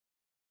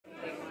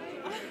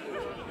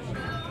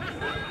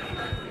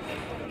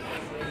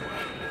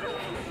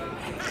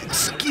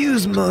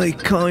Excuse me,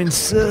 kind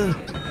sir.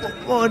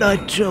 Might I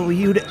trouble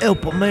you to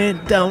help a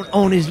man down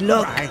on his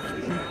luck?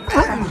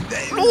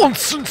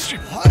 Nonsense, you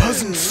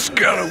peasant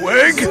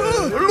scalawag!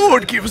 The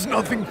Lord gives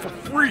nothing for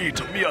free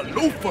to mere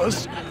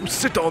loafers who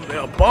sit on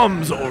their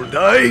bums all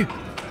day.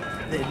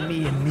 Then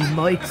me and me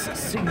mates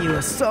sing you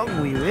a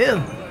song, we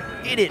will.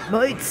 Hit it,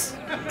 mates.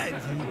 Alright,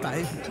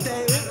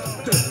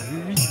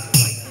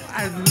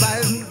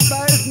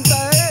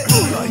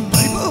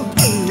 people,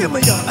 give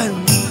me your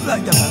hand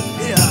right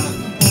about here.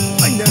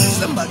 I know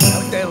somebody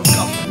out there who's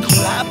got the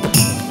clap.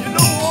 You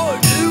know what I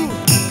do?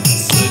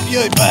 Send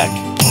you back,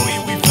 boy,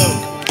 we folk.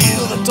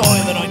 You're the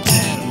die that I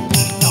tell.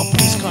 Now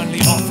please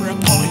kindly offer a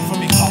coin for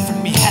me coffin.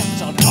 Me hat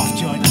I'll cough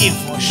you and give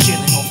for a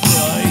shilling or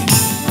fry.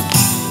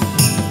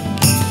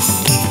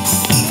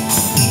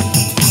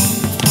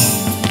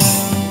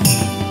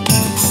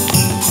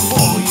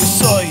 Oh, you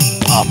say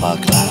upper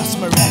class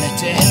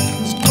morality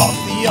has got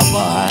the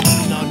upper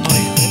hand on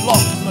me. They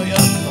lock me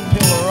in the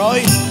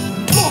pillory.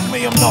 Lock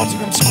me in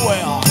Nottingham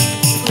Square.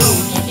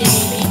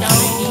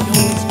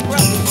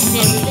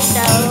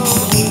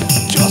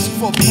 Just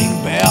for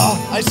being bare,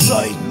 I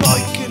say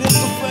naked at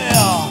the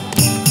fair.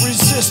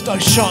 Resist, I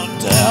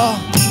shan't dare.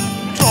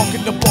 Drunk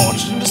and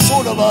debauched in the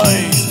sort of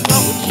way.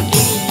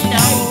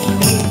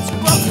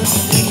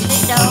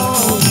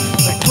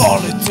 They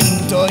call it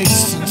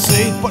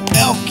indecency, but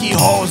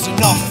alcohol's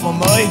enough for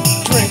me.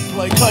 Drink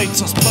like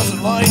kites us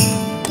pleasantly.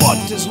 What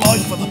is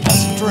life for the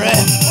peasantry? A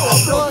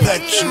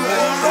perpetual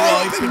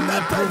ripe in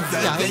the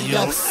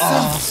proverbial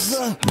arse.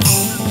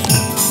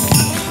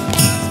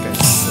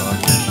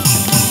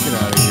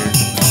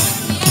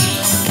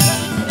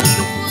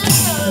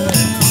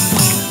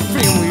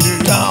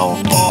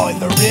 Down by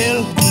the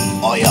rill,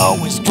 I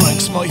always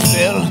drinks my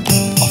fill.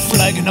 A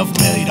flagon of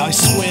mead I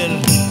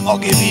swill. I'll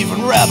give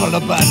even rabble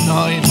a bad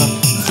name.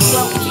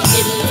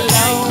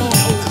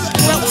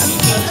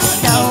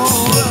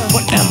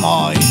 But am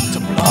I to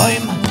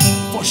blame?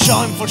 For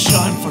shame, for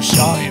shame, for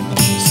shame.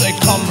 Say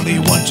comely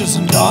wenches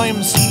and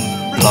dimes.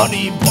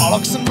 Bloody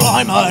bollocks and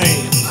blimey.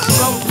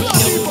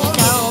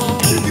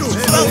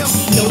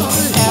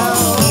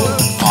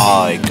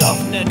 I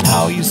governor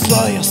now, you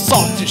say a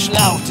saltish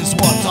lout is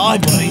what I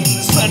be.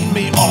 Send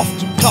me off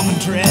to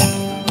Coventry.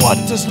 What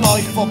does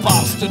life for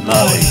bastard me?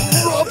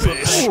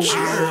 Rubbish!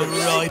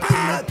 Ripe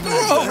in the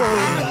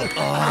proverbial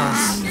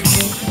arse.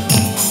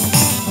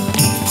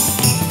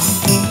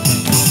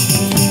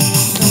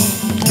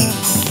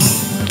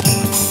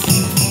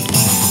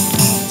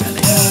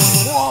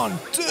 1,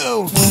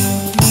 2.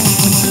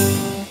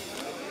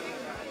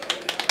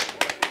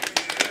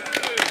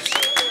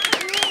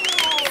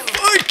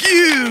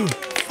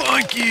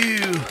 Thank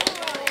you!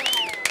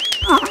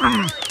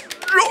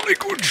 Jolly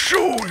good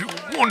show, you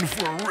one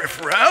for a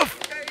riff-raff.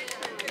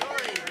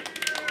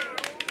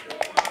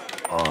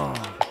 Oh,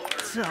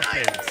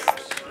 tuppence.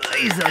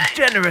 He's a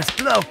generous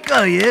bloke,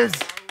 he is.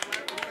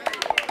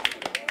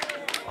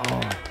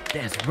 Oh,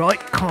 that's right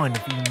kind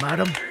of you,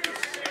 madam.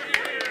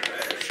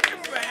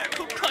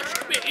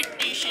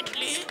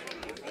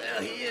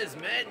 There he is,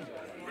 men.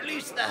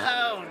 Release the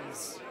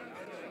hounds.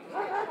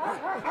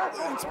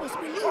 I'm supposed to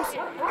be loose.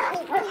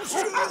 Oh,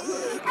 shit.